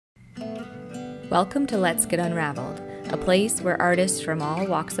Welcome to Let's Get Unraveled, a place where artists from all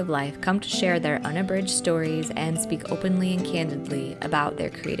walks of life come to share their unabridged stories and speak openly and candidly about their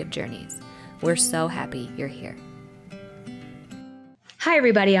creative journeys. We're so happy you're here. Hi,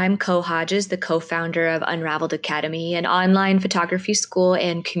 everybody. I'm Co Hodges, the co-founder of Unraveled Academy, an online photography school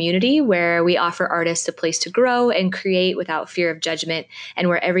and community where we offer artists a place to grow and create without fear of judgment, and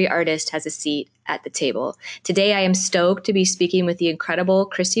where every artist has a seat at the table. Today, I am stoked to be speaking with the incredible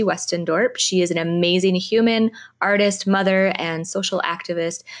Christy Westendorp. She is an amazing human, artist, mother, and social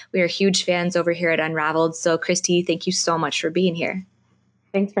activist. We are huge fans over here at Unraveled. So, Christy, thank you so much for being here.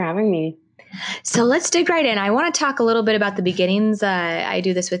 Thanks for having me. So let's dig right in. I want to talk a little bit about the beginnings. I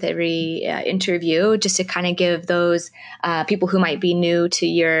do this with every interview just to kind of give those people who might be new to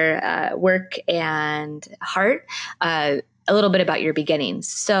your work and heart a little bit about your beginnings.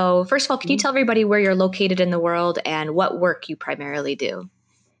 So first of all, can you tell everybody where you're located in the world and what work you primarily do?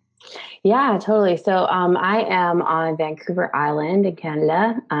 Yeah, totally. So I am on Vancouver Island in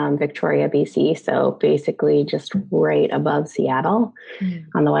Canada, Victoria, BC. So basically just right above Seattle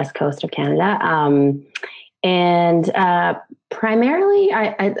on the west coast of Canada. Primarily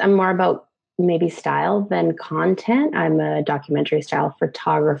I'm more about maybe style than content. I'm a documentary style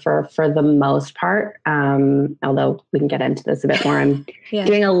photographer for the most part. Although we can get into this a bit more. I'm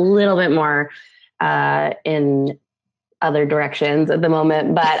doing a little bit more in other directions at the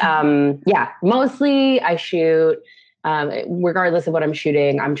moment. But mostly I shoot, regardless of what I'm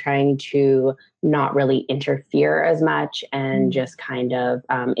shooting, I'm trying to not really interfere as much and just kind of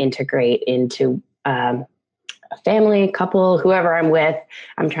integrate into a family, couple, whoever I'm with.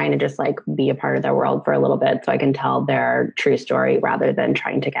 I'm trying to just like be a part of their world for a little bit so I can tell their true story rather than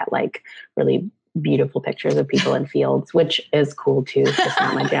trying to get like really beautiful pictures of people in fields, which is cool too. It's just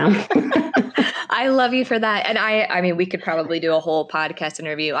not my jam. I love you for that. And I mean, we could probably do a whole podcast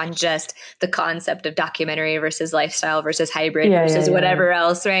interview on just the concept of documentary versus lifestyle versus hybrid versus whatever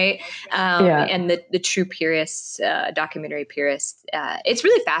else, right? And the true purists, documentary purists. It's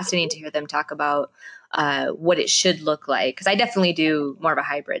really fascinating to hear them talk about what it should look like. Because I definitely do more of a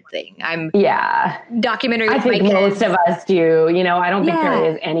hybrid thing. I'm documentary with I think most of us do. You know, I don't think there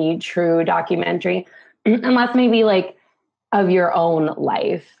is any true documentary unless maybe like of your own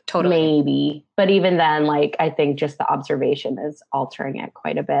life. Totally. Maybe. But even then, like, I think just the observation is altering it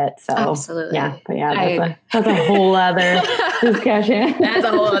quite a bit. So absolutely. That's a whole other discussion. That's a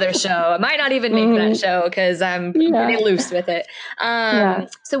whole other show. I might not even make that show because I'm pretty loose with it.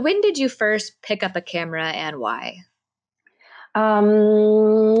 So when did you first pick up a camera and why? I'm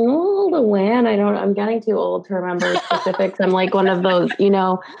getting too old to remember specifics. I'm like one of those, you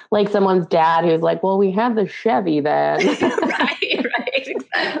know, like someone's dad who's like, well, we had the Chevy then. right,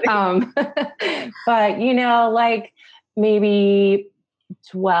 exactly. But, you know, like maybe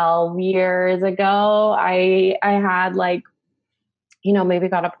 12 years ago, I had like, you know, maybe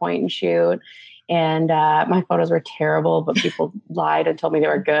got a point and shoot. And my photos were terrible, but people lied and told me they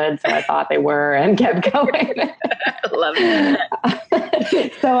were good. So I thought they were and kept going. I love that.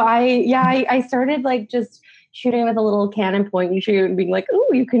 So I started like just shooting with a little Canon point and shoot and being like,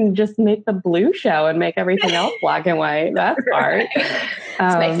 oh, you can just make the blue show and make everything else black and white. That's smart. It's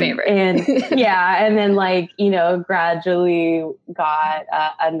my favorite. And then like, you know, gradually got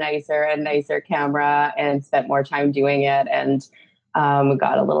a nicer camera and spent more time doing it and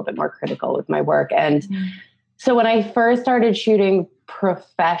got a little bit more critical with my work. And so when I first started shooting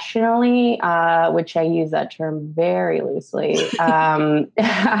professionally, which I use that term very loosely,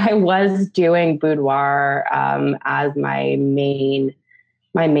 I was doing boudoir as my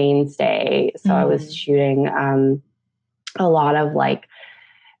mainstay. So I was shooting a lot of like,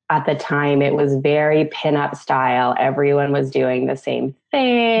 at the time, it was very pinup style. Everyone was doing the same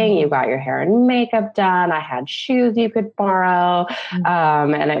thing. You got your hair and makeup done. I had shoes you could borrow.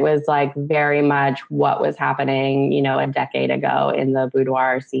 And it was like very much what was happening, you know, a decade ago in the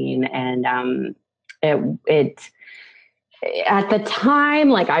boudoir scene. And it at the time,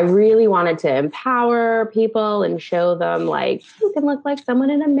 like I really wanted to empower people and show them like, you can look like someone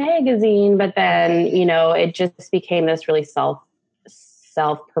in a magazine. But then, you know, it just became this really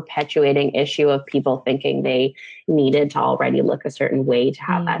self-perpetuating issue of people thinking they needed to already look a certain way to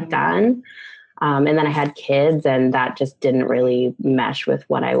have that done. And then I had kids and that just didn't really mesh with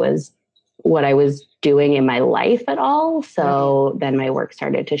what I was doing in my life at all. So then my work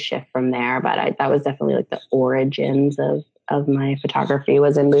started to shift from there. But that was definitely like the origins of my photography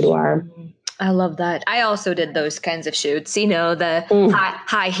was in boudoir. I love that. I also did those kinds of shoots, you know, the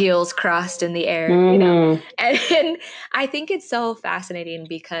high heels crossed in the air, you know, and I think it's so fascinating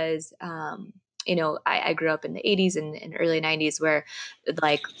because I grew up in the 80s and early 90s where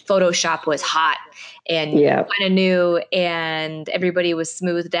like Photoshop was hot and Yeah. kind of new and everybody was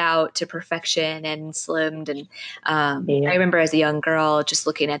smoothed out to perfection and slimmed. And I remember as a young girl just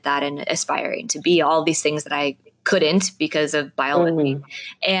looking at that and aspiring to be all these things that I couldn't because of biology.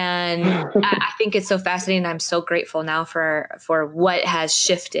 And I think it's so fascinating. I'm so grateful now for what has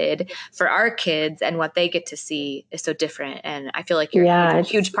shifted for our kids, and what they get to see is so different. And I feel like you're a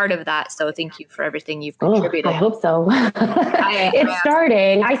huge part of that. So thank you for everything you've contributed. I hope so. It's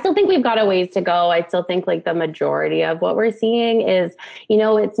starting. I still think we've got a ways to go. I still think like the majority of what we're seeing is,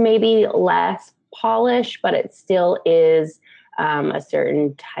 it's maybe less polished, but it still is a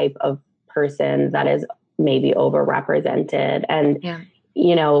certain type of person that is maybe overrepresented. And,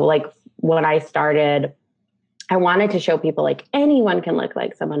 like when I started, I wanted to show people like anyone can look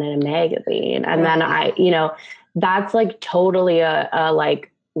like someone in a magazine. And then that's like totally a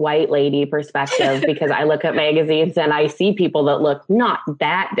like white lady perspective because I look at magazines and I see people that look not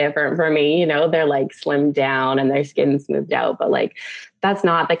that different from me. They're like slimmed down and their skin's smoothed out, but like that's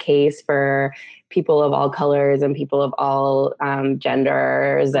not the case for people of all colors and people of all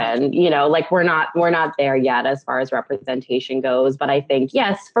genders. And, like we're not there yet as far as representation goes. But I think,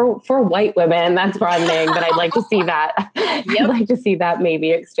 yes, for white women, that's broadening, but I'd like to see that. I'd like to see that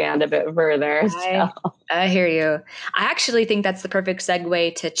maybe expand a bit further. I hear you. I actually think that's the perfect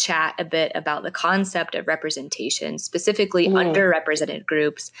segue to chat a bit about the concept of representation, specifically underrepresented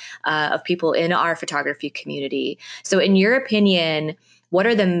groups of people in our photography community. So in your opinion, what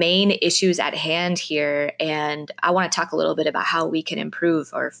are the main issues at hand here? And I want to talk a little bit about how we can improve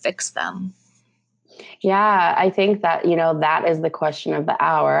or fix them. Yeah, I think that, that is the question of the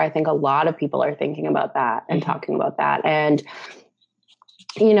hour. I think a lot of people are thinking about that and talking about that. And,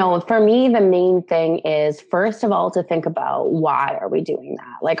 for me, the main thing is, first of all, to think about why are we doing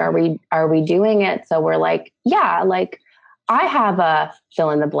that? Like, are we doing it so we're like, yeah, like, I have a fill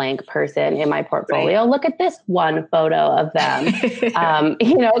in the blank person in my portfolio. Right. Look at this one photo of them.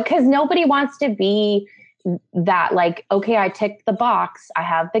 Because nobody wants to be that like, okay, I ticked the box. I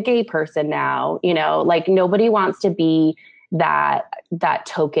have the gay person now, like nobody wants to be that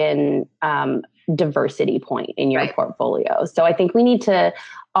token diversity point in your portfolio. So I think we need to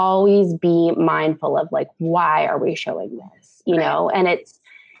always be mindful of like, why are we showing this, and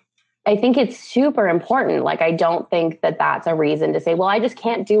I think it's super important. Like, I don't think that that's a reason to say, well, I just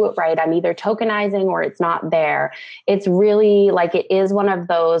can't do it right. I'm either tokenizing or it's not there. It's really like, it is one of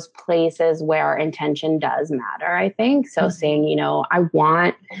those places where intention does matter, I think. So saying, I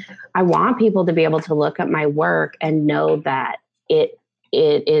want people to be able to look at my work and know that it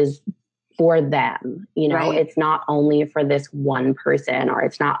is for them. It's not only for this one person, or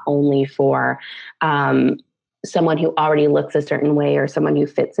it's not only for, someone who already looks a certain way or someone who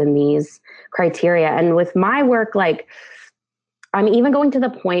fits in these criteria. And with my work, like I'm even going to the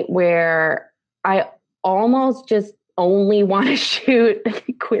point where I almost just only want to shoot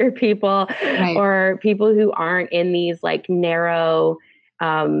queer people or people who aren't in these like narrow,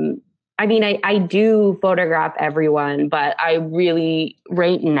 I do photograph everyone, but I really,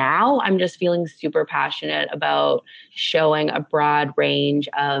 right now, I'm just feeling super passionate about showing a broad range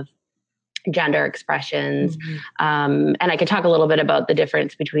of gender expressions. And I could talk a little bit about the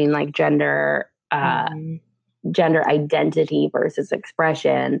difference between like gender identity versus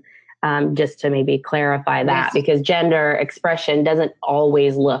expression, just to maybe clarify that, because gender expression doesn't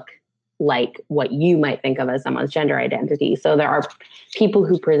always look like what you might think of as someone's gender identity. So there are people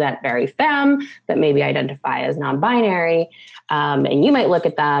who present very femme that maybe identify as non-binary, and you might look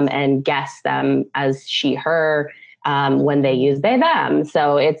at them and guess them as she, her, when they use they, them.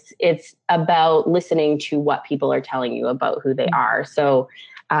 So it's about listening to what people are telling you about who they are. So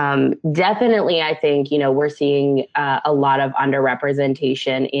definitely, I think, we're seeing a lot of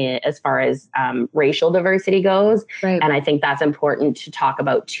underrepresentation as far as racial diversity goes. Right. And I think that's important to talk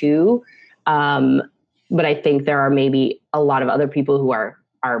about too. But I think there are maybe a lot of other people who are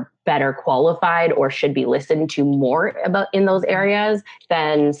better qualified or should be listened to more about in those areas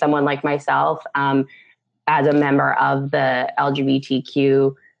than someone like myself. As a member of the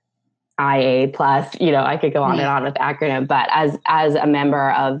LGBTQIA+, I could go on and on with the acronym, but as a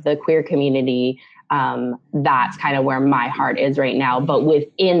member of the queer community, That's kind of where my heart is right now. But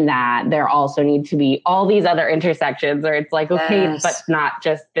within that, there also need to be all these other intersections where it's like, okay, Yes. but not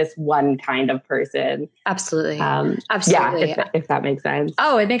just this one kind of person. Absolutely. Absolutely. Yeah, if that makes sense.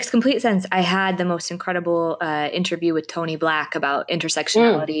 Oh, it makes complete sense. I had the most incredible interview with Tony Black about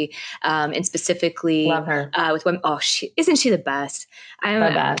intersectionality, and specifically Love her. With women. Oh, isn't she the best?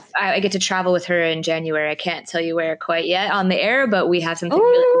 The best. I get to travel with her in January. I can't tell you where quite yet on the air, but we have something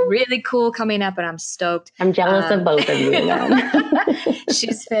really, really cool coming up, and I'm stoked. I'm jealous of both of you. Then.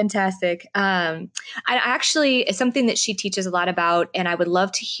 She's fantastic. I actually, it's something that she teaches a lot about, and I would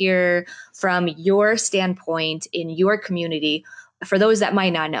love to hear from your standpoint in your community, for those that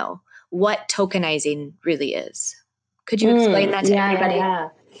might not know, what tokenizing really is. Could you explain that to everybody? Yeah.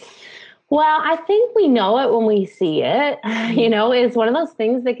 Well, I think we know it when we see it. You know, it's one of those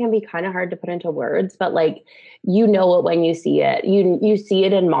things that can be kind of hard to put into words, but like, you know it when you see it. You see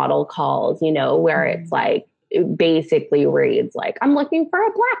it in model calls, you know, where it's like, it basically reads like, I'm looking for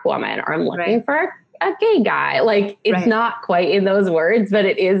a Black woman, or I'm looking for a gay guy. Like, it's not quite in those words, but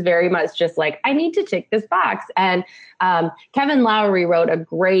it is very much just like, I need to tick this box. And Kevin Lowry wrote a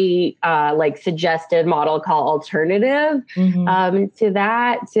great like suggested model call alternative to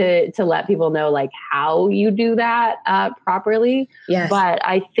that, to let people know like how you do that properly. Yes. But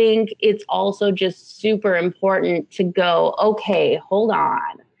I think it's also just super important to go, okay, hold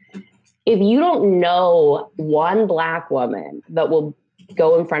on. If you don't know one Black woman that will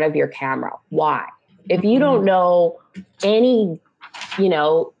go in front of your camera, why? If you don't know any, you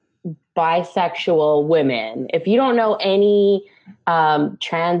know, bisexual women, if you don't know any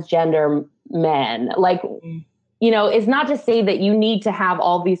transgender men, like, you know, it's not to say that you need to have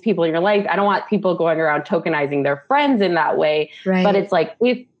all these people in your life. I don't want people going around tokenizing their friends in that way. But it's like,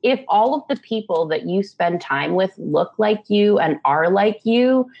 if all of the people that you spend time with look like you and are like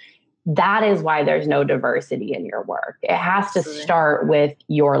you, that is why there's no diversity in your work. It has to start with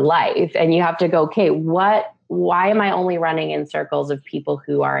your life, and you have to go, okay, why am I only running in circles of people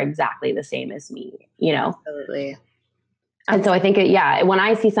who are exactly the same as me? You know? Absolutely. And so I think, when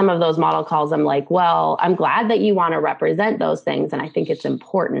I see some of those model calls, I'm like, well, I'm glad that you want to represent those things. And I think it's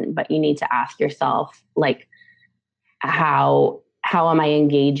important, but you need to ask yourself, like, how am I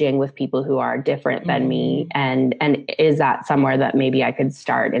engaging with people who are different than me? And is that somewhere that maybe I could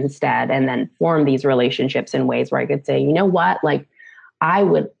start instead, and then form these relationships in ways where I could say, you know what, like, I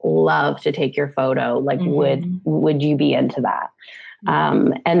would love to take your photo. Like, would you be into that?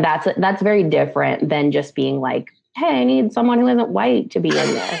 And that's very different than just being like, hey, I need someone who isn't white to be in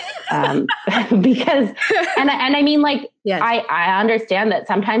this. Because, and I mean, like, I understand that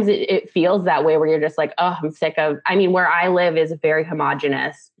sometimes it feels that way, where you're just like, oh, I'm sick of, I mean, where I live is very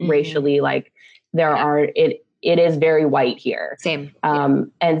homogenous racially. Like, it is very white here. Same.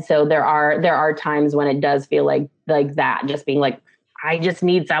 And so there are times when it does feel like that, just being like, I just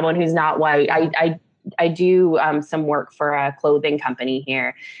need someone who's not white. I do some work for a clothing company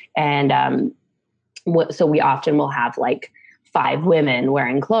here, and so we often will have like 5 women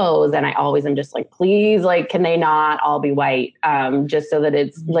wearing clothes, and I always am just like, please, like, can they not all be white? Just so that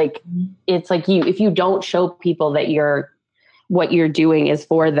it's like if you don't show people that what you're doing is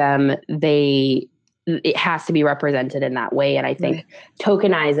for them, it has to be represented in that way. And I think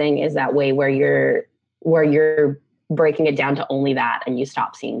tokenizing is that way, where you're breaking it down to only that, and you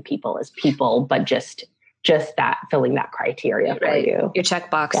stop seeing people as people, but just that, filling that criteria for you. Your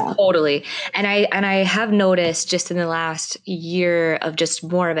checkbox. Totally. And I have noticed just in the last year of just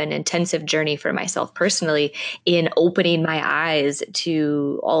more of an intensive journey for myself personally in opening my eyes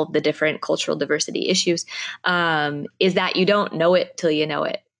to all of the different cultural diversity issues, is that you don't know it till you know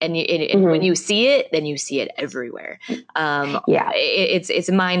it. And when you see it, then you see it everywhere.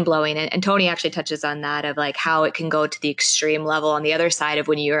 It's mind blowing. And Tony actually touches on that, of like how it can go to the extreme level on the other side of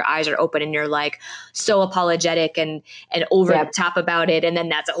when your eyes are open and you're like so apologetic and over the top about it. And then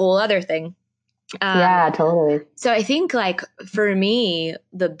that's a whole other thing. Totally. So I think, like, for me,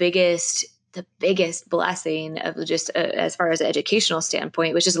 the biggest blessing of just as far as an educational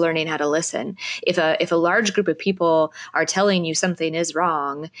standpoint was just learning how to listen. If a large group of people are telling you something is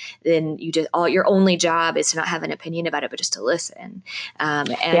wrong, then your only job is to not have an opinion about it, but just to listen, and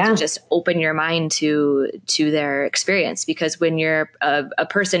to just open your mind to their experience. Because when you're a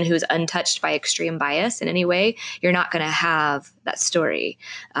person who's untouched by extreme bias in any way, you're not going to have that story.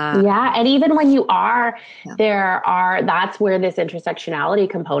 And even when you are, that's where this intersectionality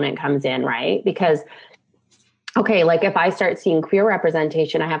component comes in, right? Because, okay, like, if I start seeing queer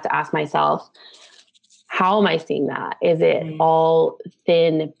representation, I have to ask myself, how am I seeing that? Is it all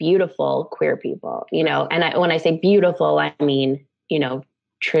thin, beautiful queer people? You know, and when I say beautiful, I mean, you know,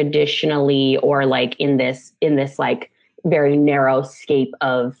 traditionally or like in this like very narrow scape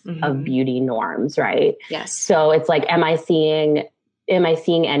of beauty norms, right? Yes. So it's like, am I seeing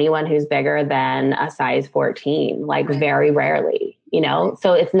anyone who's bigger than a size 14? Like very rarely,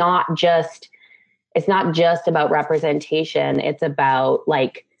 So it's not just about representation. It's about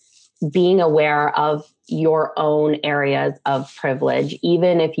like being aware of your own areas of privilege.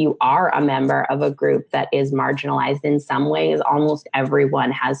 Even if you are a member of a group that is marginalized in some ways, almost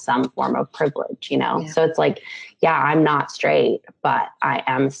everyone has some form of privilege, Yeah. So it's like, yeah, I'm not straight, but I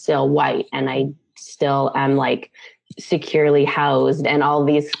am still white and I still am like securely housed and all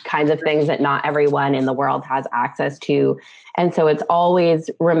these kinds of things that not everyone in the world has access to. And so it's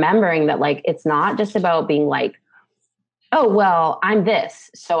always remembering that like, it's not just about being like, oh, well, I'm this,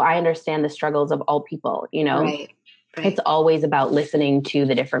 so I understand the struggles of all people, Right. It's always about listening to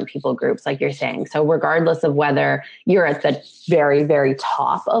the different people groups, like you're saying. So regardless of whether you're at the very, very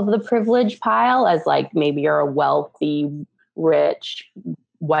top of the privilege pile, as like maybe you're a wealthy, rich,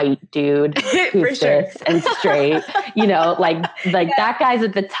 white dude who's cis and straight, like that guy's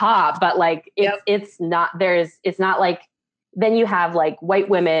at the top, but like it's not like, then you have like white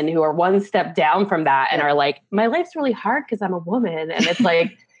women who are one step down from that and are like, my life's really hard because I'm a woman. And it's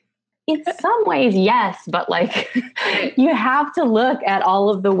like, in some ways, yes, but like you have to look at all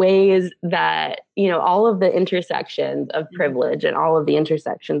of the ways that, all of the intersections of privilege and all of the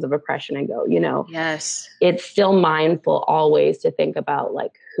intersections of oppression and go, yes, it's still mindful always to think about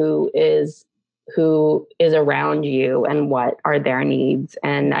like who is around you and what are their needs.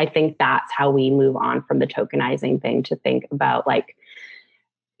 And I think that's how we move on from the tokenizing thing to think about like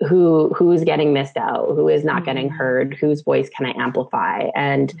who's getting missed out, who is not getting heard, whose voice can I amplify.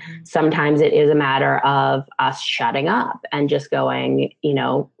 And sometimes it is a matter of us shutting up and just going,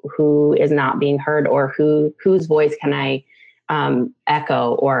 who is not being heard, or whose voice can I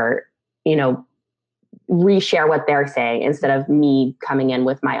echo, or, reshare what they're saying instead of me coming in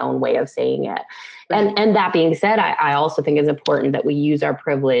with my own way of saying it. Right. And that being said, I also think it's important that we use our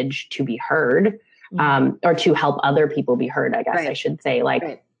privilege to be heard, or to help other people be heard, I guess I should say.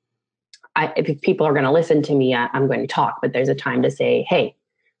 Like, if people are going to listen to me, I'm going to talk, but there's a time to say, hey,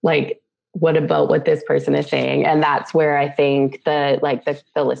 like, what about what this person is saying? And that's where I think the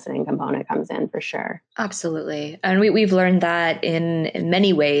listening component comes in for sure. Absolutely. And we've learned that in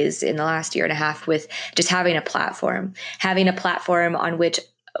many ways in the last year and a half with just having a platform on which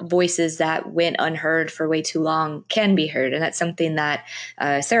voices that went unheard for way too long can be heard. And that's something that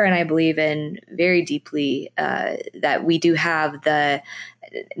Sarah and I believe in very deeply, that we do have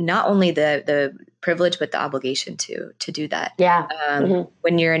not only the privilege, but the obligation to do that. Yeah.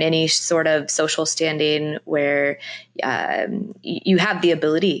 When you're in any sort of social standing where you have the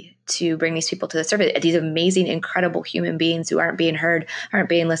ability to bring these people to the surface, these amazing, incredible human beings who aren't being heard, aren't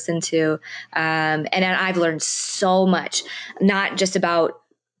being listened to. And I've learned so much, not just about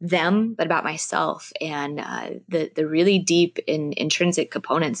them, but about myself, and the really deep intrinsic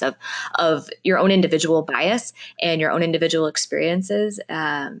components of your own individual bias and your own individual experiences.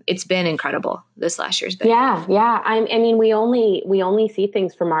 It's been incredible. This last year's been. Yeah. I mean, we only see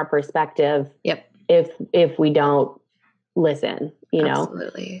things from our perspective. Yep. If we don't listen,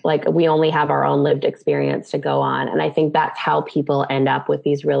 Absolutely. Like we only have our own lived experience to go on. And I think that's how people end up with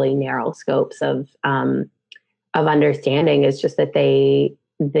these really narrow scopes of understanding, is just that they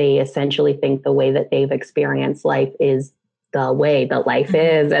essentially think the way that they've experienced life is the way that life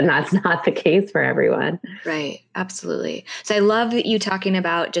is. And that's not the case for everyone. Right. Absolutely. So I love you talking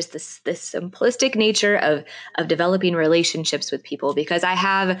about just this simplistic nature of developing relationships with people, because I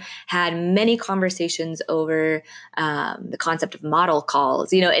have had many conversations over the concept of model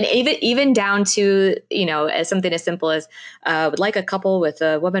calls, and even down to, as something as simple as would like a couple with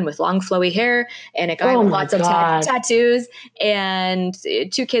a woman with long flowy hair and a guy with lots of tattoos and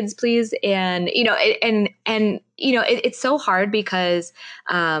 2 kids, please. And, it's so hard because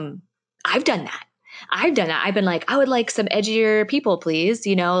I've done that. I've been like, I would like some edgier people, please.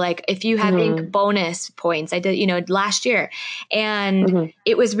 Like if you have ink bonus points, I did, last year. And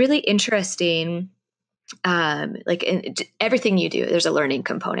it was really interesting. Like in everything you do, there's a learning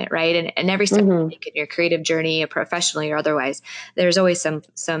component, right? And every step you take in your creative journey, professionally or otherwise, there's always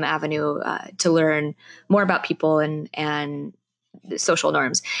some avenue to learn more about people and social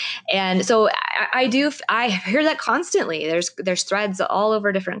norms. And so I do. I hear that constantly. There's threads all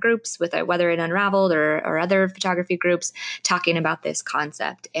over different groups with whether in Unraveled or other photography groups talking about this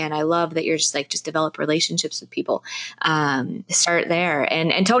concept. And I love that you're just like, just develop relationships with people. Start there.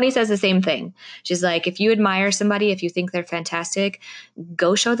 And Tony says the same thing. She's like, if you admire somebody, if you think they're fantastic,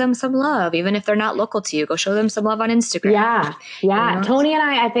 go show them some love. Even if they're not local to you, go show them some love on Instagram. Yeah. Yeah. You know? Tony and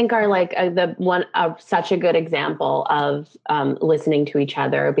I think are like such a good example of listening to each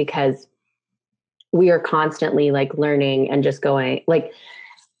other, because we are constantly like learning and just going like,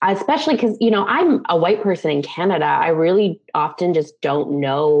 especially because, you know, I'm a white person in Canada. I really often just don't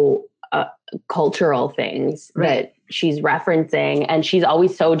know cultural things that she's referencing, and she's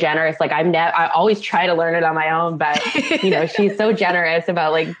always so generous. Like I always try to learn it on my own, but you know, she's so generous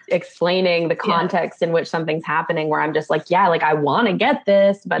about like explaining the context in which something's happening, where I'm just like, yeah, like I want to get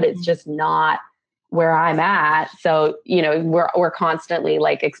this, but it's just not where I'm at. So, you know, we're constantly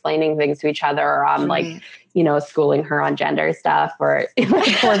like explaining things to each other, or I'm like, you know, schooling her on gender stuff, or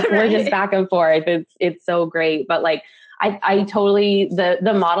we're just back and forth. It's so great. But like, I totally,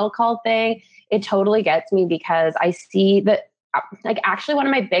 the model call thing, it totally gets me, because I see that, like, actually one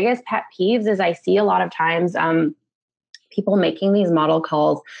of my biggest pet peeves is I see a lot of times people making these model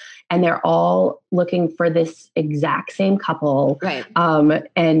calls, and they're all looking for this exact same couple. Right.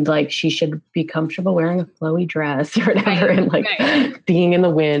 And like, she should be comfortable wearing a flowy dress or whatever, and like being in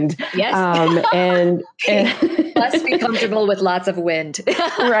the wind. Yes. And must be comfortable with lots of wind.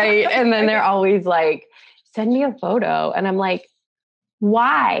 Right. And then they're always like, send me a photo. And I'm like,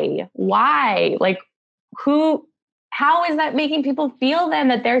 why? Like, how is that making people feel then,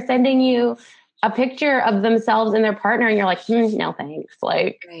 that they're sending you a picture of themselves and their partner, and you're like, no, thanks.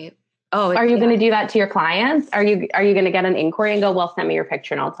 Like, oh, are you going to do that to your clients? Are you going to get an inquiry and go, well, send me your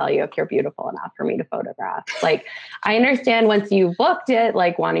picture and I'll tell you if you're beautiful enough for me to photograph? Like, I understand once you booked it,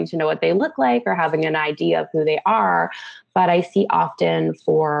 like wanting to know what they look like or having an idea of who they are. But I see often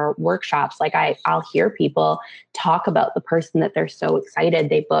for workshops, like I'll hear people talk about the person that they're so excited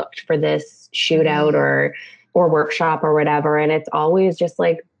they booked for this shootout or workshop or whatever. And it's always just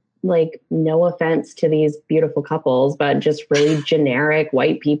like, no offense to these beautiful couples, but just really generic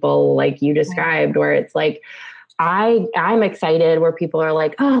white people like you described, where it's like, I'm excited, where people are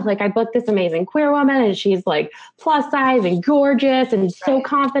like, oh, like I booked this amazing queer woman and she's like plus size and gorgeous and so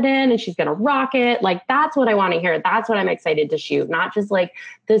confident and she's going to rock it. Like, that's what I want to hear. That's what I'm excited to shoot. Not just like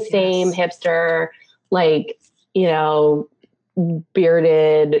the same hipster, like, you know,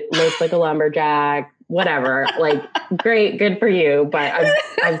 bearded, looks like a lumberjack, whatever. Like, great, good for you. But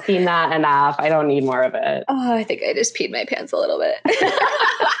I've seen that enough. I don't need more of it. Oh, I think I just peed my pants a little bit.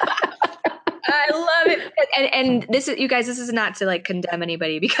 I love it. And this is, you guys, this is not to like condemn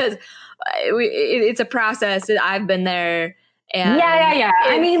anybody, because it's a process. I've been there. And yeah.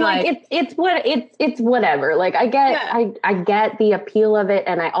 I mean, like it's whatever. Like I get, I get the appeal of it.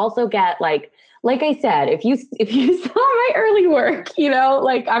 And I also get like I said, if you saw my early work, you know,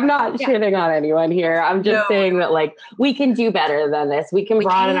 like I'm not shitting on anyone here. I'm just saying that like, we can do better than this. We can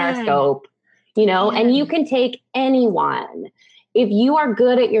broaden our scope, you know, and you can take anyone. If you are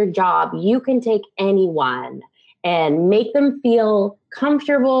good at your job, you can take anyone and make them feel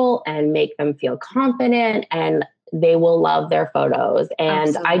comfortable and make them feel confident, and they will love their photos.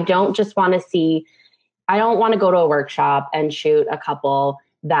 And I don't want to go to a workshop and shoot a couple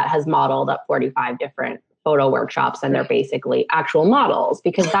that has modeled at 45 different photo workshops and they're basically actual models,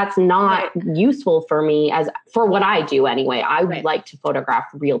 because that's not useful for me for what I do anyway. I would like to photograph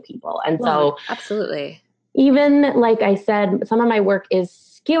real people. And so absolutely. Even like I said, some of my work is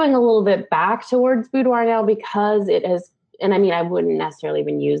skewing a little bit back towards boudoir now, because it has, and I mean, I wouldn't necessarily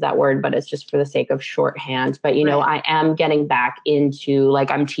even use that word, but it's just for the sake of shorthand. But, you know, I am getting back into, like,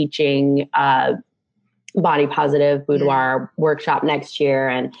 I'm teaching body positive boudoir workshop next year.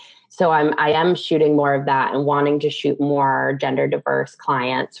 And so I am shooting more of that and wanting to shoot more gender diverse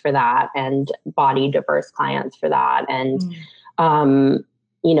clients for that and body diverse clients for that. And,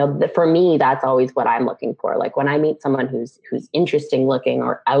 you know, for me, that's always what I'm looking for. Like when I meet someone who's interesting looking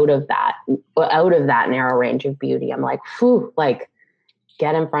or out of that narrow range of beauty, I'm like, whew, like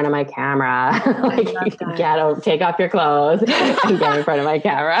get in front of my camera, like take off your clothes and get in front of my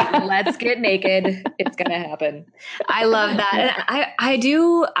camera. Let's get naked. It's going to happen. I love that.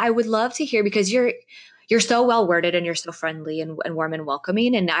 And I would love to hear, because you're so well worded and you're so friendly and warm and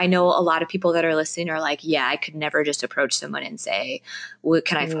welcoming. And I know a lot of people that are listening are like, yeah, I could never just approach someone and say,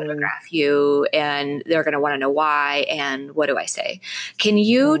 can I photograph you? And they're going to want to know why. And what do I say? Can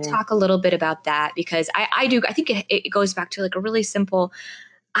you talk a little bit about that? Because I think it goes back to like a really simple,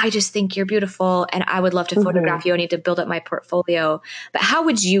 I just think you're beautiful and I would love to photograph you. I need to build up my portfolio. But how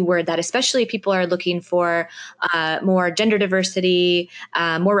would you word that? Especially if people are looking for more gender diversity,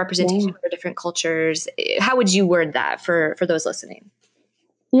 more representation for different cultures. How would you word that for those listening?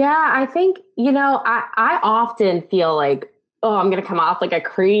 Yeah, I think, I often feel like, oh, I'm going to come off like a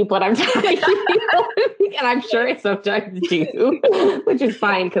creep when I'm talking to you. And I'm sure I sometimes do, which is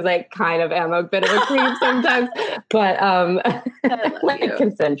fine because I kind of am a bit of a creep sometimes, but like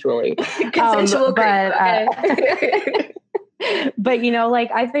consensually. Consensual creep, okay. But,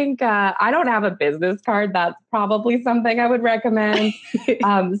 like, I think I don't have a business card. That's probably something I would recommend.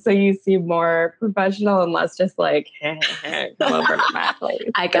 So you seem more professional and less just like, come over to my place.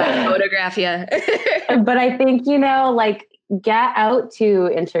 I gotta photograph you. But I think, like, get out to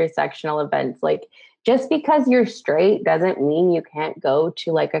intersectional events. Like, just because you're straight doesn't mean you can't go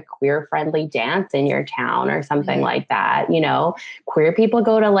to like a queer friendly dance in your town or something like that. Queer people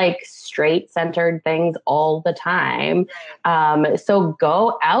go to like straight centered things all the time. So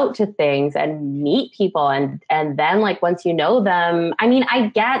go out to things and meet people. And then like, once you know them, I mean, I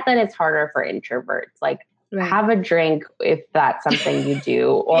get that it's harder for introverts. Like, have a drink if that's something you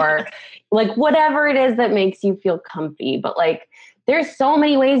do, or like whatever it is that makes you feel comfy. But like, there's so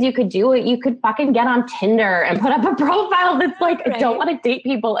many ways you could do it. You could fucking get on Tinder and put up a profile that's like, I don't want to date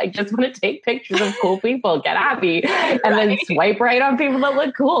people. I just want to take pictures of cool people, get happy, and then swipe right on people that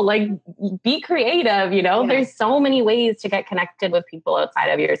look cool. Like, be creative, There's so many ways to get connected with people outside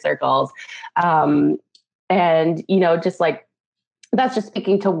of your circles. And, just like, that's just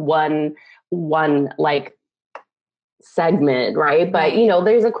speaking to one like segment, right? But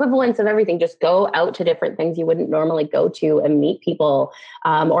there's equivalents of everything. Just go out to different things you wouldn't normally go to and meet people,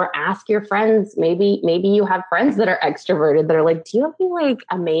 or ask your friends. Maybe you have friends that are extroverted that are like, do you have any like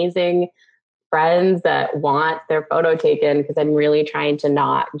amazing friends that want their photo taken? Because I'm really trying to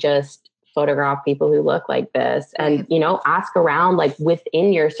not just photograph people who look like this. And ask around like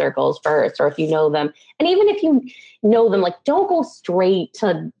within your circles first, or if you know them. And even if you know them, like, don't go straight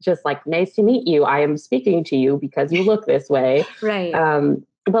to just like, nice to meet you, I am speaking to you because you look this way. Right.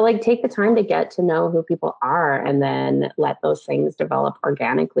 But like, take the time to get to know who people are and then let those things develop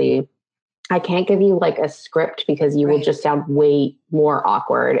organically. I can't give you like a script because you will just sound way more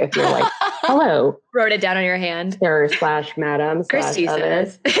awkward if you're like, hello. Wrote it down on your hand. Sir/madam. Christy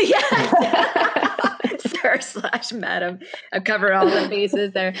says. Sir/madam. I've covered all the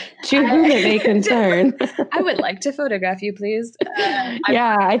bases there. To whom it may concern. I would like to photograph you, please.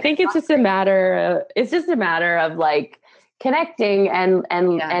 I think it's just a matter of like connecting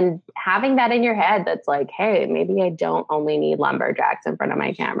and having that in your head. That's like, hey, maybe I don't only need lumberjacks in front of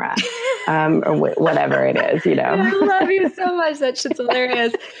my camera, or whatever it is, I love you so much. That shit's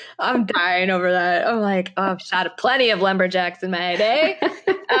hilarious. I'm dying over that. I'm like, oh, I've shot plenty of lumberjacks in my day.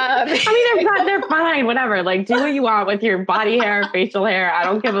 I mean, they're fine, whatever. Like, do what you want with your body hair, facial hair. I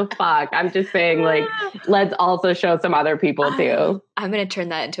don't give a fuck. I'm just saying, like, let's also show some other people too. I'm going to turn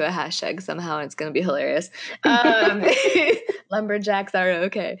that into a hashtag somehow. And it's going to be hilarious. Lumberjacks are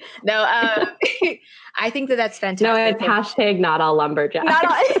okay. No, I think that's fantastic. No, it's hashtag not all lumberjacks.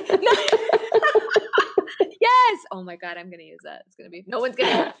 Yes. Oh my God. I'm going to use that. It's going to be, no one's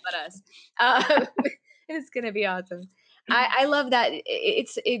going to use it but us. It's going to be awesome. I love that.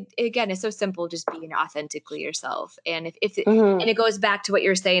 Again, it's so simple, just being authentically yourself. And and it goes back to what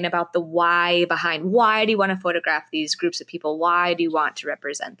you're saying about the why behind, why do you want to photograph these groups of people? Why do you want to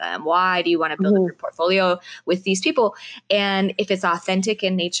represent them? Why do you want to build up your portfolio with these people? And if it's authentic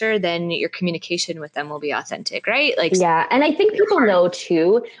in nature, then your communication with them will be authentic, right? Like, yeah. And I think people know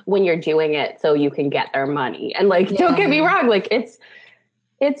too, when you're doing it so you can get their money. And like, don't get me wrong, like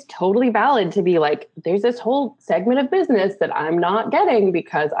it's totally valid to be like, there's this whole segment of business that I'm not getting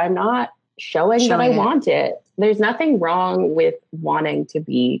because I'm not showing that I want it. There's nothing wrong with wanting to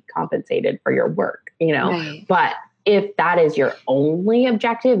be compensated for your work, Right. But if that is your only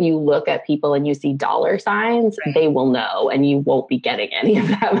objective, you look at people and you see dollar signs, they will know, and you won't be getting any of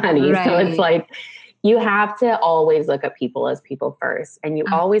that money. Right. So it's like, you have to always look at people as people first. And you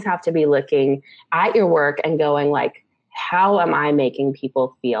always have to be looking at your work and going like, how am I making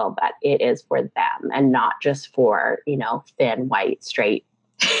people feel that it is for them and not just for, thin, white, straight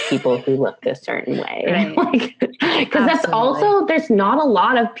people who look a certain way? Right. Because that's also, there's not a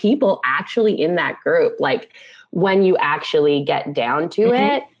lot of people actually in that group. Like, when you actually get down to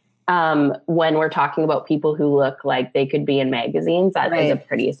it, when we're talking about people who look like they could be in magazines, that is a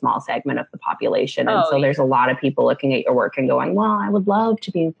pretty small segment of the population. And so there's a lot of people looking at your work and going, well, I would love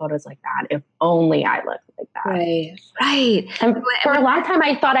to be in photos like that if only I looked like that. Right. And for a long time,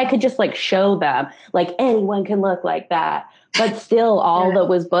 I thought I could just like show them, like, anyone can look like that. but still all that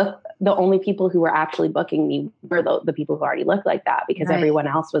was booked, the only people who were actually booking me were the people who already looked like that, because everyone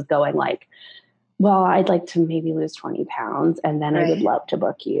else was going like, well, I'd like to maybe lose 20 pounds and then I would love to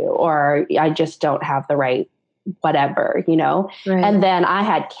book you, or I just don't have the right whatever, you know? And then I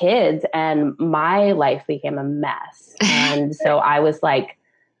had kids and my life became a mess. And so I was like,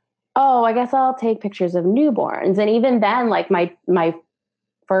 oh, I guess I'll take pictures of newborns. And even then, like my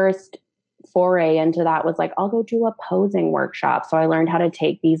first foray into that was like, I'll go do a posing workshop. So I learned how to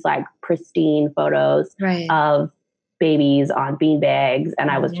take these like pristine photos of babies on bean bags.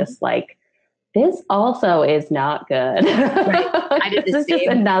 And I was just like, this also is not good. I did this is just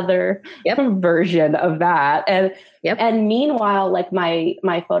another version of that. And meanwhile, like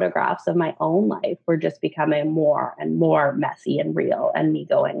my photographs of my own life were just becoming more and more messy and real. And me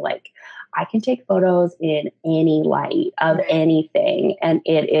going like, I can take photos in any light of anything. And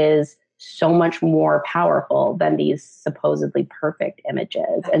it is so much more powerful than these supposedly perfect images.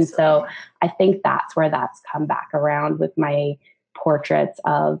 Absolutely. And so I think that's where that's come back around with my portraits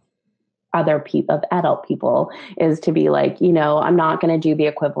of other people, of adult people, is to be like, you know, I'm not going to do the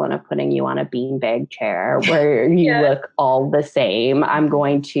equivalent of putting you on a beanbag chair where you look all the same. I'm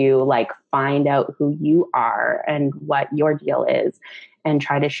going to like find out who you are and what your deal is and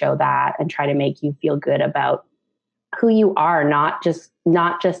try to show that and try to make you feel good about who you are, not just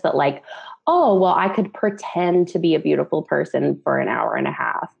that like, oh, well, I could pretend to be a beautiful person for an hour and a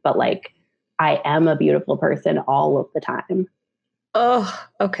half, but like I am a beautiful person all of the time. Oh,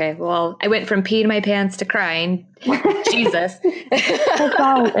 okay. Well, I went from peeing my pants to crying. Jesus.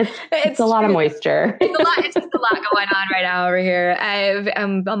 It's a lot of moisture. It's just a lot going on right now over here.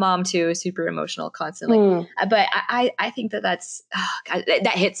 I'm a mom too, super emotional constantly. But I think that's, God,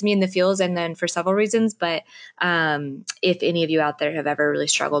 that hits me in the feels, and then for several reasons. But if any of you out there have ever really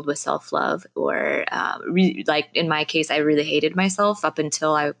struggled with self-love, or like in my case, I really hated myself up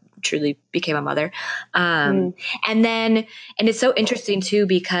until I truly became a mother. And it's so interesting too,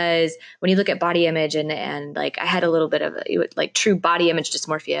 because when you look at body image and like I had a little bit of like true body image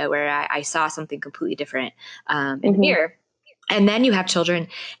dysmorphia where I saw something completely different in the mirror. And then you have children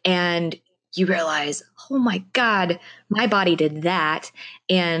and you realize, oh my God, my body did that.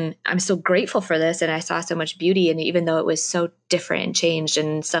 And I'm so grateful for this. And I saw so much beauty. And even though it was so different and changed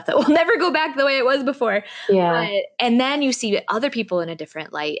and stuff that will never go back the way it was before. And then you see other people in a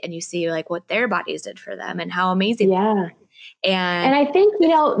different light and you see like what their bodies did for them and how amazing. And I think, you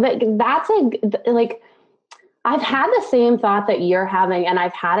know, that's like, I've had the same thought that you're having, and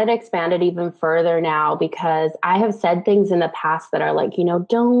I've had it expanded even further now, because I have said things in the past that are like, you know,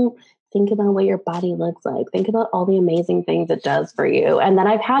 don't think about what your body looks like. Think about all the amazing things it does for you. And then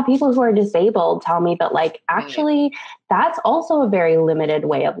I've had people who are disabled tell me that like, actually, that's also a very limited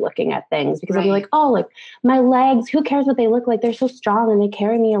way of looking at things, because I'll be like, oh, like my legs, who cares what they look like? They're so strong and they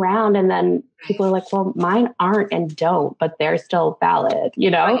carry me around. And then people are like, well, mine aren't and don't, but they're still valid, you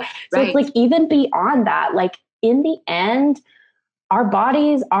know? So it's like, even beyond that, like in the end, our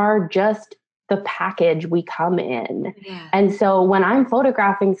bodies are just the package we come in. And so when I'm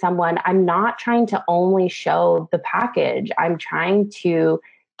photographing someone, I'm not trying to only show the package. I'm trying to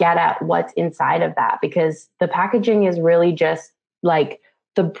get at what's inside of that, because the packaging is really just like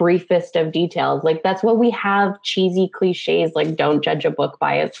the briefest of details. Like that's what we have cheesy cliches, like don't judge a book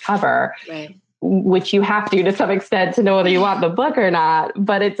by its cover, which you have to some extent to know whether you want the book or not.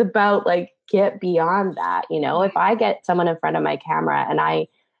 But it's about like, get beyond that. You know, if I get someone in front of my camera and I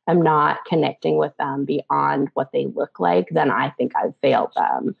am not connecting with them beyond what they look like, then I think I've failed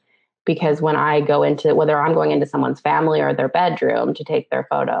them. Because when I go into, whether I'm going into someone's family or their bedroom to take their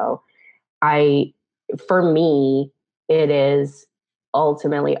photo, for me, it is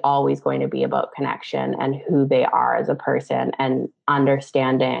ultimately always going to be about connection and who they are as a person, and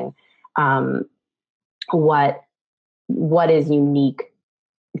understanding what is unique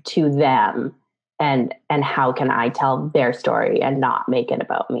to them, and how can I tell their story and not make it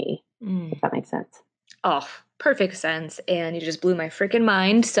about me, if that makes sense. Oh, perfect sense. And you just blew my freaking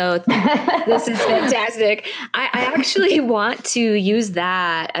mind. So this is fantastic. I actually want to use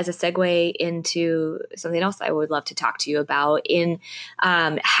that as a segue into something else I would love to talk to you about in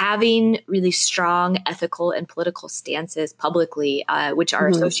having really strong ethical and political stances publicly, which are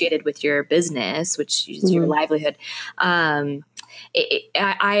associated with your business, which is your livelihood. I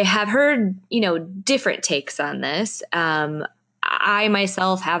have heard, you know, different takes on this. I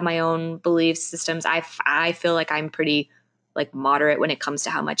myself have my own belief systems. I feel like I'm pretty like moderate when it comes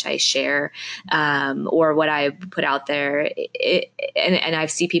to how much I share or what I put out there. And I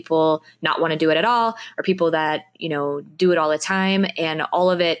see people not want to do it at all, or people that, you know, do it all the time. And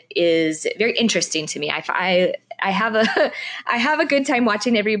all of it is very interesting to me. I have a I have a good time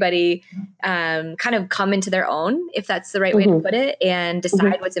watching everybody kind of come into their own, if that's the right way to put it, and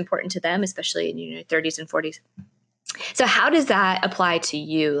decide what's important to them, especially in your 30s and 40s. So how does that apply to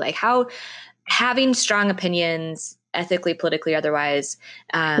you? Like how having strong opinions, ethically, politically, otherwise,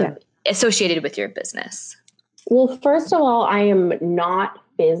 associated with your business? Well, first of all, I am not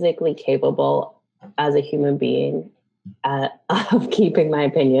physically capable as a human being of keeping my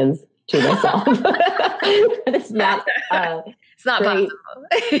opinions to myself. It's not. It's not possible.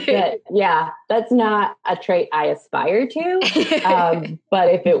 That's not a trait I aspire to. But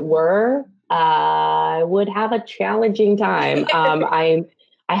if it were, I would have a challenging time.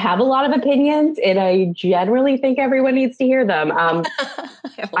 I have a lot of opinions, and I generally think everyone needs to hear them.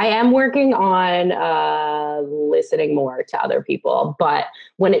 I am working on listening more to other people. But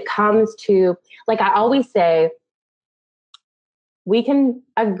when it comes to, like I always say, we can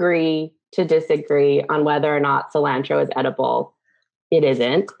agree to disagree on whether or not cilantro is edible. It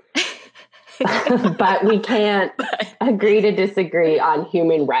isn't. But we can't agree to disagree on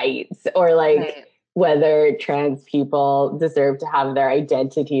human rights or whether trans people deserve to have their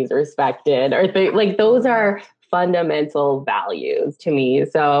identities respected or like those are fundamental values to me.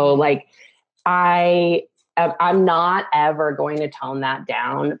 So I'm not ever going to tone that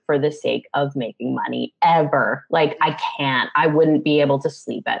down for the sake of making money ever. I wouldn't be able to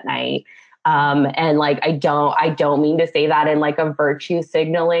sleep at night. I don't mean to say that in like a virtue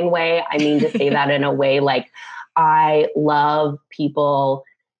signaling way. I mean to say that in a way like I love people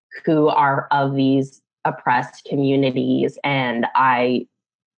who are of these oppressed communities, and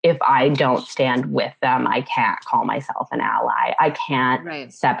if I don't stand with them, I can't call myself an ally. I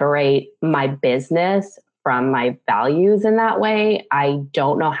can't separate my business from my values in that way. I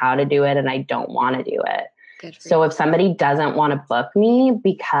don't know how to do it, and I don't want to do it. So if somebody doesn't want to book me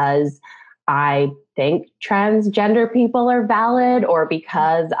because I think transgender people are valid, or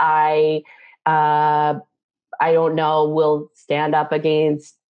because I don't know, will stand up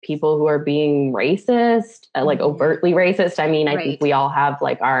against people who are being racist, overtly racist. I mean, I think we all have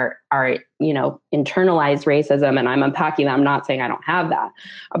like our internalized racism, and I'm unpacking that. I'm not saying I don't have that,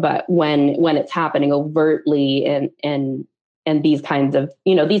 but when it's happening overtly and these kinds of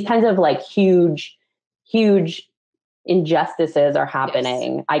like huge injustices are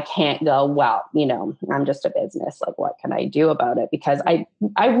happening, yes, I can't go, well, I'm just a business. Like, what can I do about it? Because I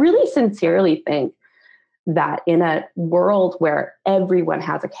really sincerely think that in a world where everyone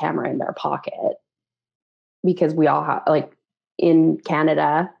has a camera in their pocket, because we all have, like in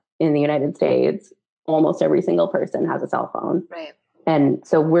Canada, in the United States, almost every single person has a cell phone. Right. And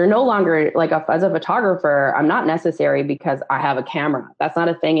so we're no longer like, as a photographer, I'm not necessary because I have a camera. That's not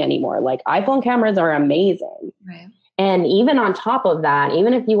a thing anymore. Like iPhone cameras are amazing. Right. And even on top of that,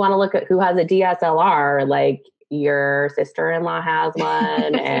 even if you want to look at who has a DSLR, like your sister-in-law has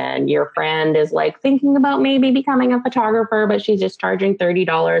one and your friend is like thinking about maybe becoming a photographer, but she's just charging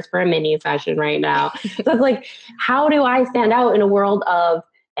 $30 for a mini session right now. So it's like, how do I stand out in a world of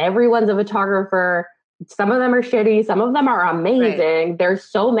everyone's a photographer? Some of them are shitty. Some of them are amazing. Right. There's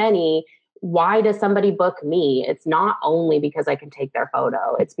so many. Why does somebody book me? It's not only because I can take their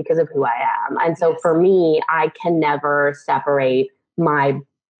photo. It's because of who I am. And so for me, I can never separate my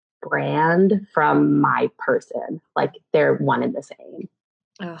brand from my person. Like they're one and the same.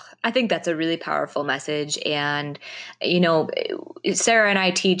 Oh, I think that's a really powerful message. And, Sarah and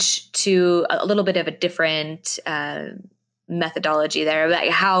I teach to a little bit of a different methodology there, like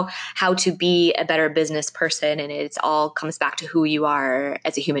how to be a better business person. And it's all comes back to who you are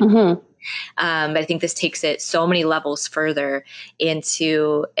as a human being. But I think this takes it so many levels further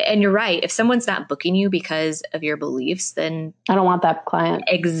into, and you're right, if someone's not booking you because of your beliefs, then I don't want that client.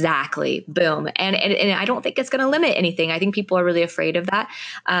 Exactly. Boom. And I don't think it's going to limit anything. I think people are really afraid of that.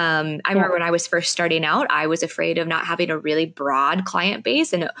 I remember when I was first starting out, I was afraid of not having a really broad client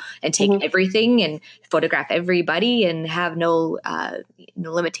base and take everything and photograph everybody and have no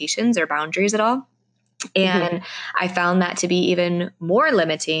limitations or boundaries at all. And I found that to be even more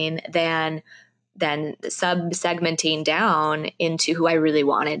limiting than sub-segmenting down into who I really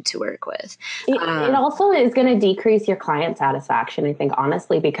wanted to work with. It also is going to decrease your client satisfaction, I think,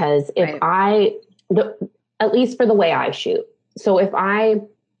 honestly, because if at least for the way I shoot. So if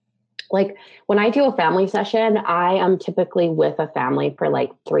when I do a family session, I am typically with a family for like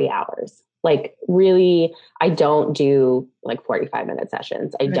 3 hours. Like really, I don't do like 45-minute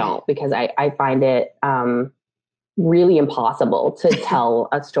sessions. I don't, because I find it really impossible to tell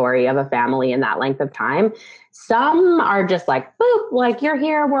a story of a family in that length of time. Some are just like, boop, like you're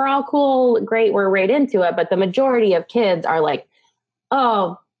here, we're all cool, great, we're right into it. But the majority of kids are like,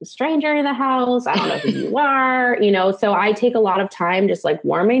 oh, a stranger in the house. I don't know who you are, you know? So I take a lot of time just like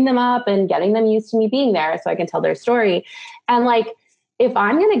warming them up and getting them used to me being there so I can tell their story. And like, if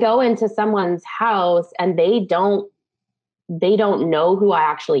I'm going to go into someone's house and they don't know who I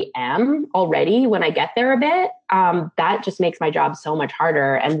actually am already when I get there a bit, that just makes my job so much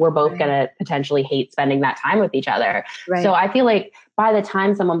harder. And we're both going to potentially hate spending that time with each other. Right. So I feel like by the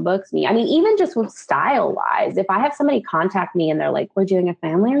time someone books me, I mean, even just with style wise, if I have somebody contact me and they're like, we're doing a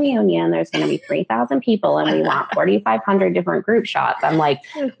family reunion, there's going to be 3,000 people and we want 4,500 different group shots. I'm like,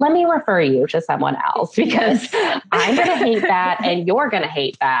 let me refer you to someone else because I'm going to hate that and you're going to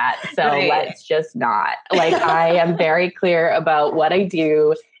hate that. So let's just not. Like, I am very clear about what I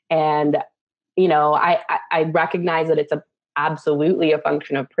do. And, you know, I recognize that it's absolutely a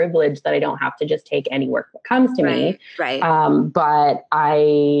function of privilege that I don't have to just take any work that comes to me. Right. But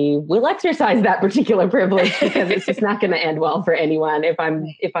I will exercise that particular privilege because it's just not going to end well for anyone if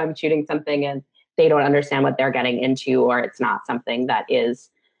I'm shooting something and they don't understand what they're getting into, or it's not something that is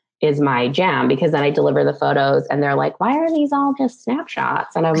my jam, because then I deliver the photos and they're like, why are these all just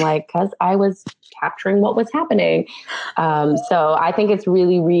snapshots? And I'm like, because I was capturing what was happening. So I think it's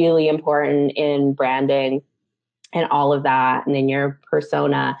really, really important in branding and all of that, and in your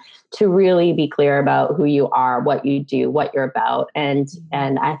persona, to really be clear about who you are, what you do, what you're about. And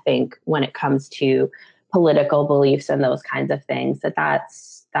I think when it comes to political beliefs and those kinds of things,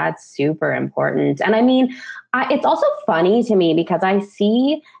 that's super important. And I mean, it's also funny to me because I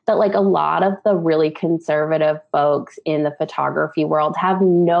see that like a lot of the really conservative folks in the photography world have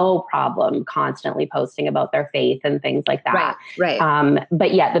no problem constantly posting about their faith and things like that. Right.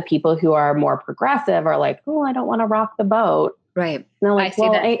 But yet the people who are more progressive are like, oh, I don't want to rock the boat. Right. And they're like,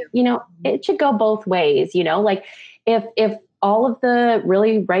 well, you know, it should go both ways. You know, like if all of the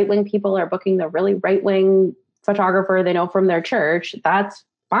really right-wing people are booking the really right-wing photographer they know from their church, that's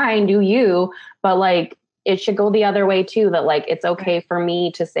fine, do you. But like, it should go the other way too, that like, it's okay for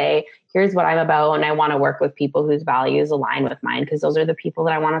me to say, here's what I'm about. And I want to work with people whose values align with mine, because those are the people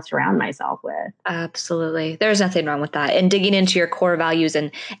that I want to surround myself with. Absolutely. There's nothing wrong with that. And digging into your core values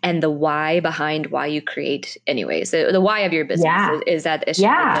and the why behind why you create anyways, the why of your business is that it should be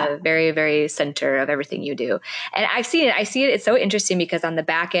the very, very center of everything you do. And I see it. It's so interesting because on the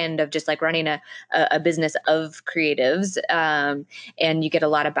back end of just like running a business of creatives, and you get a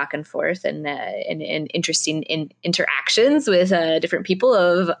lot of back and forth and interesting interactions with different people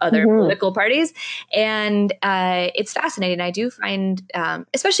of other political parties. And it's fascinating. I do find,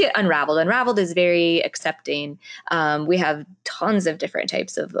 especially at Unraveled is very accepting. We have tons of different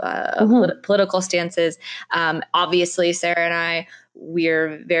types of political stances. Obviously, Sarah and I,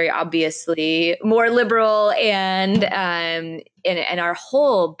 we're very obviously more liberal, and our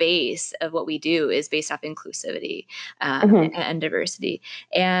whole base of what we do is based off inclusivity and diversity.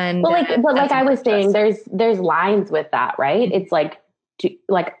 And but like I was saying, there's lines with that, right? It's like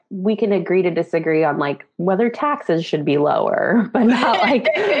we can agree to disagree on like whether taxes should be lower, but not like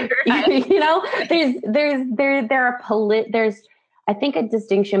you know, there's I think a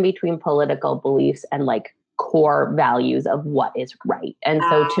distinction between political beliefs and like core values of what is right. And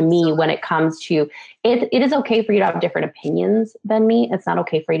so to me, when it comes to it is okay for you to have different opinions than me. It's not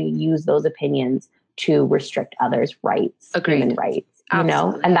okay for you to use those opinions to restrict others' rights, human rights, you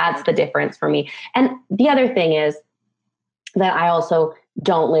know, and that's the difference for me. And the other thing is that I also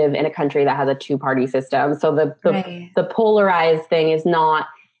don't live in a country that has a two-party system. So the polarized thing is not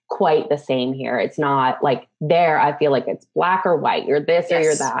quite the same here. It's not like there, I feel like it's black or white. You're this or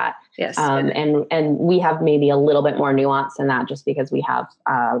you're that. Yes. And we have maybe a little bit more nuance than that just because we have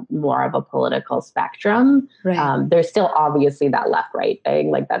more of a political spectrum. Right. There's still obviously that left-right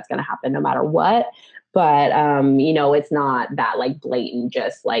thing. Like that's going to happen no matter what. But, you know, it's not that like blatant,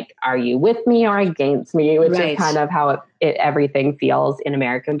 just like, are you with me or against me? Which is kind of how everything feels in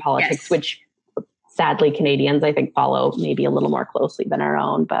American politics, which sadly Canadians, I think, follow maybe a little more closely than our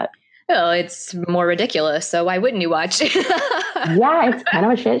own. But it's more ridiculous. So why wouldn't you watch? It's kind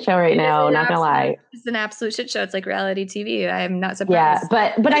of a shit show right now. Not gonna lie. It's an absolute shit show. It's like reality TV. I'm not surprised.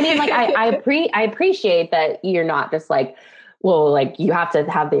 Yeah, but I mean, like, I appreciate that you're not just like, well, like you have to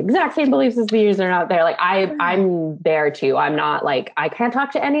have the exact same beliefs as me, or not there. Like I'm there too. I'm not like, I can't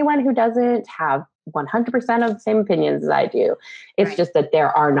talk to anyone who doesn't have 100% of the same opinions as I do. It's just that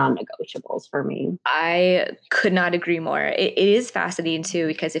there are non-negotiables for me. I could not agree more. It is fascinating too,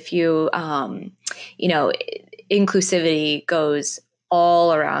 because if you, you know, inclusivity goes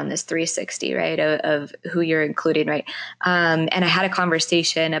all around this 360, right, of who you're including, right? And I had a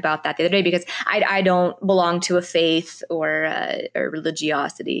conversation about that the other day because I don't belong to a faith or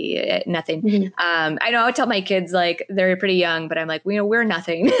religiosity, nothing. Mm-hmm. I know I tell my kids, like, they're pretty young, but I'm like, we're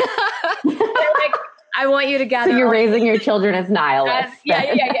nothing. They're like, I want you to gather. So you're raising your children as nihilists.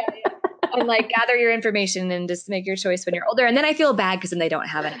 Yeah. And like gather your information and just make your choice when you're older. And then I feel bad because then they don't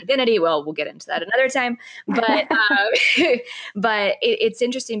have an identity. Well, we'll get into that another time. But but it's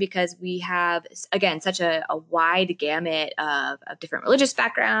interesting because we have, again, such a wide gamut of different religious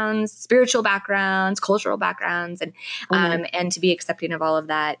backgrounds, spiritual backgrounds, cultural backgrounds, and to be accepting of all of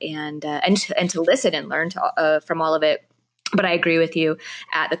that and to listen and learn from all of it. But I agree with you.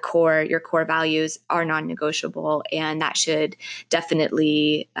 At the core, your core values are non-negotiable, and that should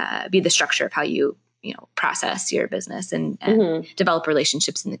definitely be the structure of how you process your business and develop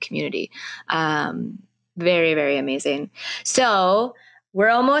relationships in the community. Very, very amazing. So we're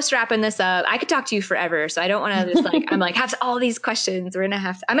almost wrapping this up. I could talk to you forever, so I don't want to just have all these questions. I'm gonna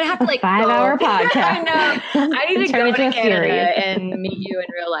have to like 5-hour podcast. I know. I need to go to Canada and meet you in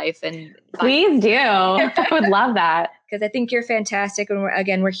real life. And please do. I would love that. Because I think you're fantastic.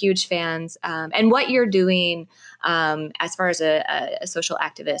 And we're huge fans. And what you're doing as far as a social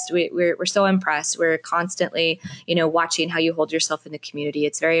activist, we're so impressed. We're constantly, watching how you hold yourself in the community.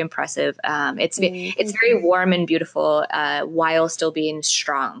 It's very impressive. It's very warm and beautiful while still being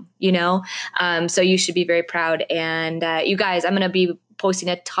strong, so you should be very proud. And you guys, I'm going to be posting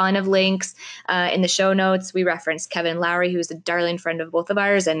a ton of links in the show notes. We referenced Kevin Lowry, who's a darling friend of both of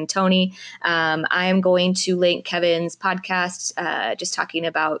ours, and Tony. I'm going to link Kevin's podcast, just talking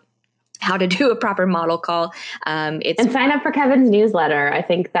about how to do a proper model call. And sign up for Kevin's newsletter. I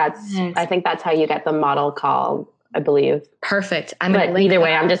think that's how you get the model call, I believe. Perfect. But either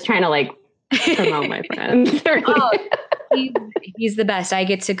way, I'm just trying to promote my friend. He's the best. I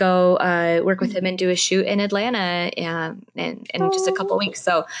get to go work with him and do a shoot in Atlanta in just a couple of weeks.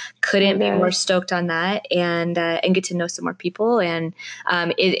 So couldn't be more stoked on that and get to know some more people. And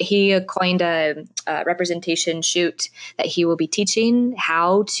he coined a representation shoot that he will be teaching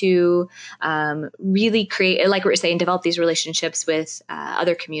how to really create, like we were saying, develop these relationships with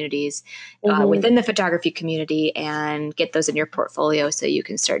other communities within the photography community and get those in your portfolio so you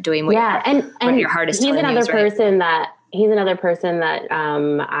can start doing what your heart is telling you. He's another person that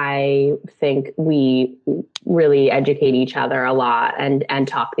I think we really educate each other a lot and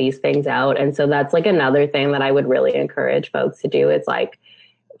talk these things out. And so that's like another thing that I would really encourage folks to do is like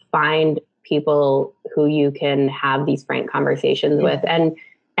find people who you can have these frank conversations with and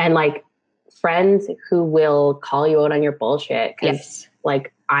like friends who will call you out on your bullshit. Cause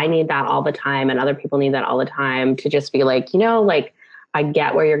like I need that all the time and other people need that all the time to just be like, like, I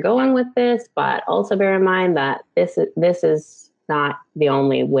get where you're going with this, but also bear in mind that this is not the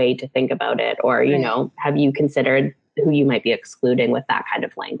only way to think about it. Or, have you considered who you might be excluding with that kind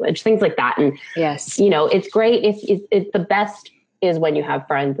of language, things like that. And it's great if the best is when you have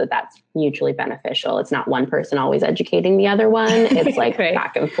friends that's mutually beneficial. It's not one person always educating the other one. It's like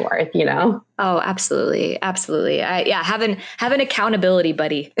back and forth, Oh, absolutely. Absolutely. Have an accountability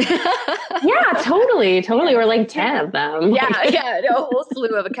buddy. Yeah, totally. Or like 10 of them. A whole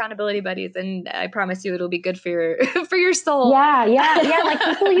slew of accountability buddies. And I promise you it'll be good for your soul. Yeah. Like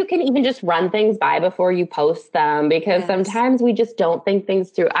people you can even just run things by before you post them because sometimes we just don't think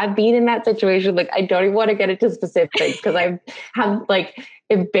things through. I've been in that situation. Like I don't even want to get into specifics because I have like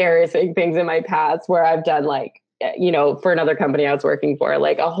embarrassing things in my past where I've done like, for another company I was working for,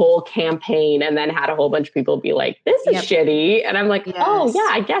 like a whole campaign and then had a whole bunch of people be like, this is shitty. And I'm like, oh yeah,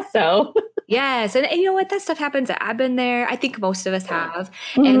 I guess so. Yes. And you know what? That stuff happens. I've been there. I think most of us have.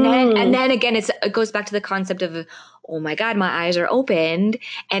 And then again, it goes back to the concept of, oh my God, my eyes are opened.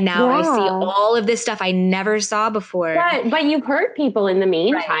 And now I see all of this stuff I never saw before. But you've hurt people in the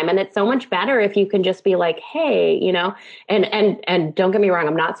meantime. And it's so much better if you can just be like, hey, and don't get me wrong.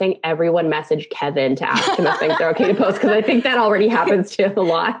 I'm not saying everyone message Kevin to ask him if things are okay to post because I think that already happens to a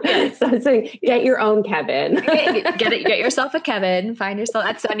lot. So I'm saying get your own Kevin. Get yourself a Kevin. Find yourself.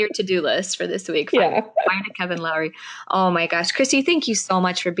 That's on your to-do list for this week. Find a Kevin Lowry. Oh my gosh. Christy, thank you so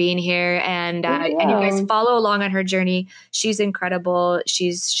much for being here. And you guys follow along on her journey. She's incredible.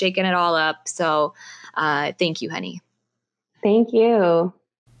 She's shaking it all up. So thank you, honey. Thank you.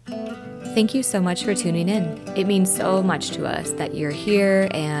 Thank you so much for tuning in. It means so much to us that you're here,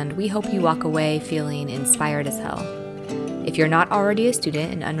 and we hope you walk away feeling inspired as hell. If you're not already a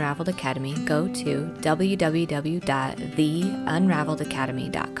student in Unraveled Academy, go to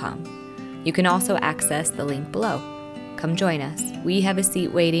www.theunraveledacademy.com. You can also access the link below. Come join us. We have a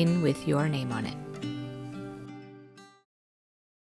seat waiting with your name on it.